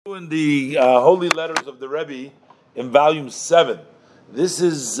in the Holy Letters of the Rebbe in volume 7. This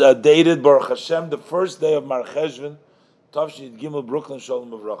is dated Baruch Hashem, the first day of Mar Cheshvan, Tavshin Gimel, Brooklyn,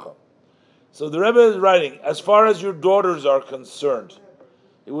 Shalom Avracha. So the Rebbe is writing, as far as your daughters are concerned,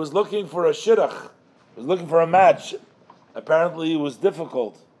 he was looking for a shidduch, he was looking for a match. Apparently it was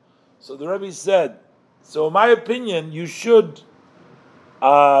difficult. So the Rebbe said, so in my opinion, you should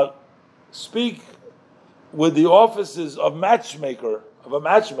speak with the offices of a matchmaker,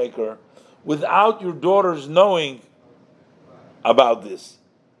 without your daughters knowing about this.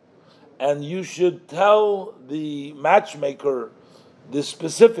 And you should tell the matchmaker the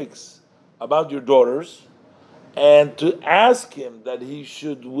specifics about your daughters, and to ask him that he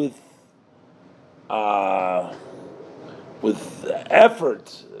should, with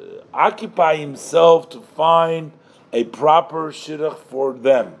effort, occupy himself to find a proper shidduch for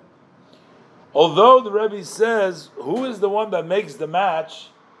them. Although the Rebbe says, who is the one that makes the match?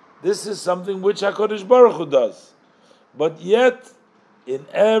 This is something which HaKadosh Baruch Hu does. But yet, in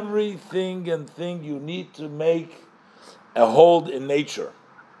everything and thing, you need to make a hold in nature.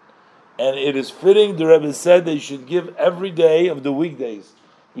 And it is fitting, the Rebbe said, they should give every day of the weekdays,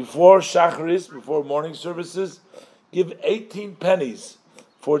 before Shacharis, before morning services, give 18 pennies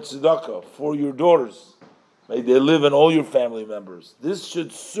for tzedakah, for your daughters. May they live in all your family members. This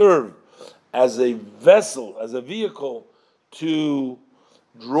should serve as a vessel, as a vehicle to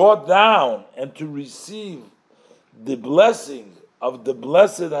draw down and to receive the blessing of the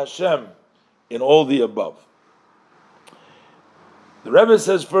blessed Hashem in all the above. The Rebbe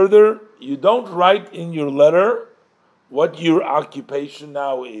says further, you don't write in your letter what your occupation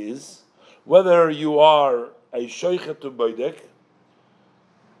now is, whether you are a shoichet to boidek,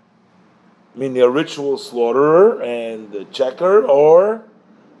 meaning a ritual slaughterer and a checker, or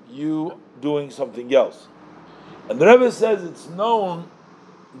you doing something else. And the Rebbe says it's known,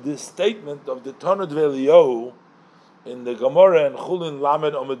 this statement of the Tanud Veliyahu in the Gemara and Chulin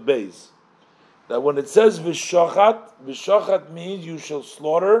Lamed Omid Beis, that when it says V'shochat means you shall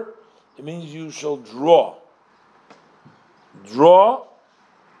slaughter, it means you shall draw. Draw,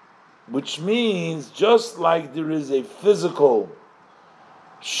 which means just like there is a physical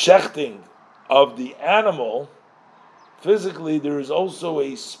shechting of the animal, physically there is also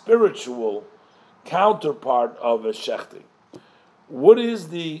a spiritual counterpart of a shechting. What is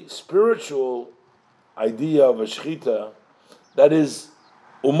the spiritual idea of a shechita? That is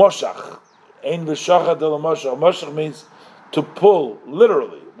umoshach. Ein v'shachat el umoshach. Umoshach means to pull,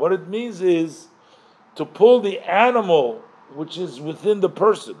 literally. What it means is to pull the animal which is within the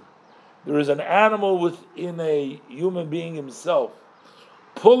person. There is an animal within a human being himself.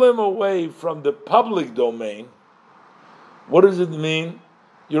 Pull him away from the public domain. What does it mean?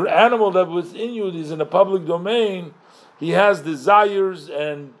 Your animal that within you is in the public domain, he has desires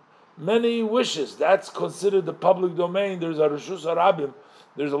and many wishes. That's considered the public domain. There's a Reshus HaRabim.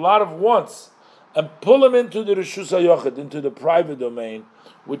 There's a lot of wants. And pull him into the Reshus HaYochid, into the private domain,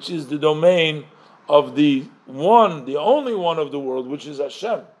 which is the domain of the one, the only one of the world, which is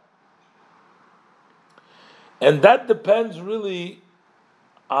Hashem. And that depends really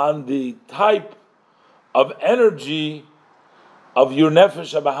on the type of energy of your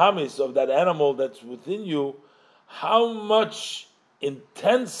nefesh habahamis, of that animal that's within you, how much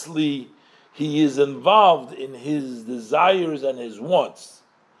intensely he is involved in his desires and his wants.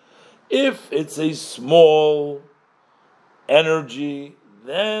 If it's a small energy,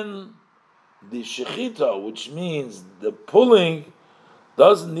 then the shechita, which means the pulling,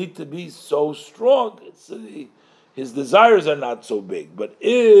 doesn't need to be so strong. His desires are not so big. But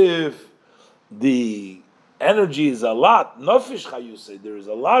if the energy is a lot, nafish chayusei, there is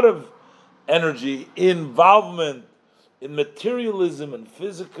a lot of energy, involvement in materialism and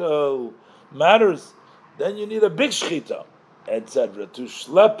physical matters, then you need a big shechita, etc., to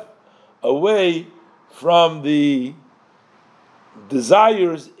schlep away from the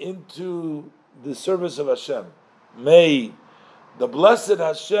desires into the service of Hashem. May the blessed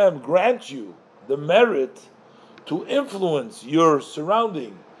Hashem grant you the merit to influence your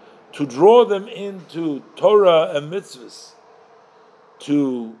surrounding, to draw them into Torah and mitzvahs,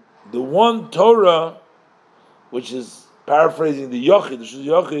 to the one Torah, which is paraphrasing the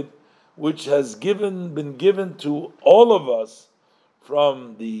Yochid, which has been given to all of us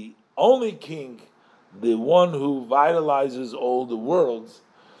from the only King, the one who vitalizes all the worlds.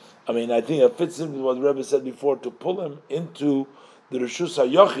 I mean, I think it fits in with what the Rebbe said before, to pull him into the Reshus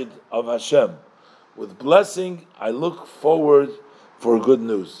HaYochid of Hashem. With blessing, I look forward for good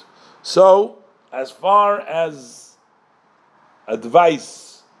news. So, as far as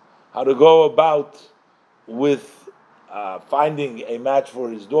advice, how to go about with finding a match for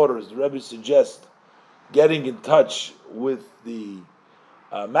his daughters, the Rebbe suggests getting in touch with the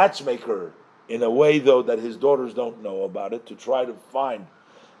matchmaker in a way, though, that his daughters don't know about it, to try to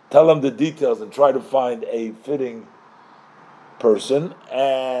tell them the details and try to find a fitting person.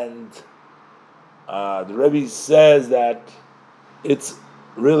 And the Rebbe says that it's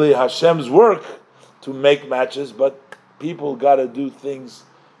really Hashem's work to make matches, but people got to do things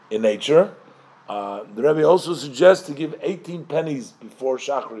in nature. The Rebbe also suggests to give 18 pennies before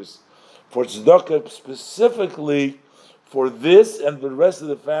Shachris for tzedakah, specifically for this and the rest of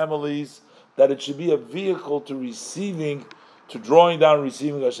the families, that it should be a vehicle to drawing down,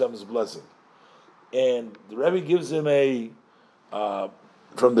 receiving Hashem's blessing. And the Rebbe gives him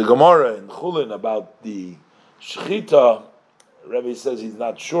from the Gemara in Chulin about the Shechita. Rebbe says he's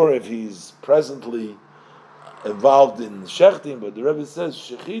not sure if he's presently involved in shechting, but the Rebbe says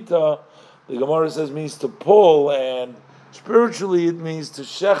Shechita, the Gemara says, means to pull, and spiritually it means to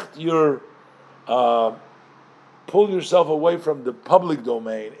shecht pull yourself away from the public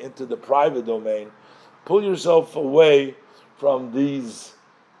domain into the private domain. Pull yourself away from these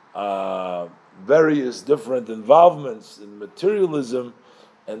various different involvements in materialism,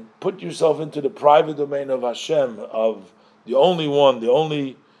 and put yourself into the private domain of Hashem, of the only one, the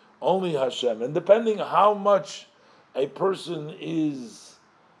only Hashem. And depending how much a person is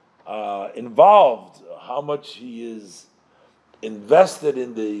involved, how much he is invested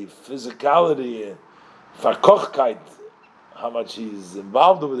in the physicality, Verkochkeit, how much he's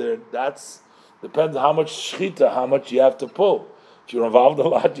involved over there, depends how much shchita, how much you have to pull. If you're involved a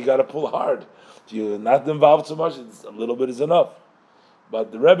lot, you got to pull hard. If you're not involved so much, a little bit is enough.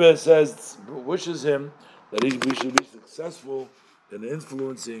 But the Rebbe wishes him that we should be successful in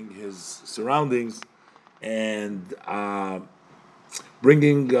influencing his surroundings and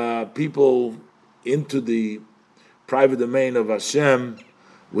bringing people into the private domain of Hashem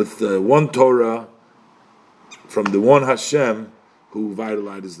with one Torah from the one Hashem who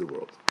vitalizes the world.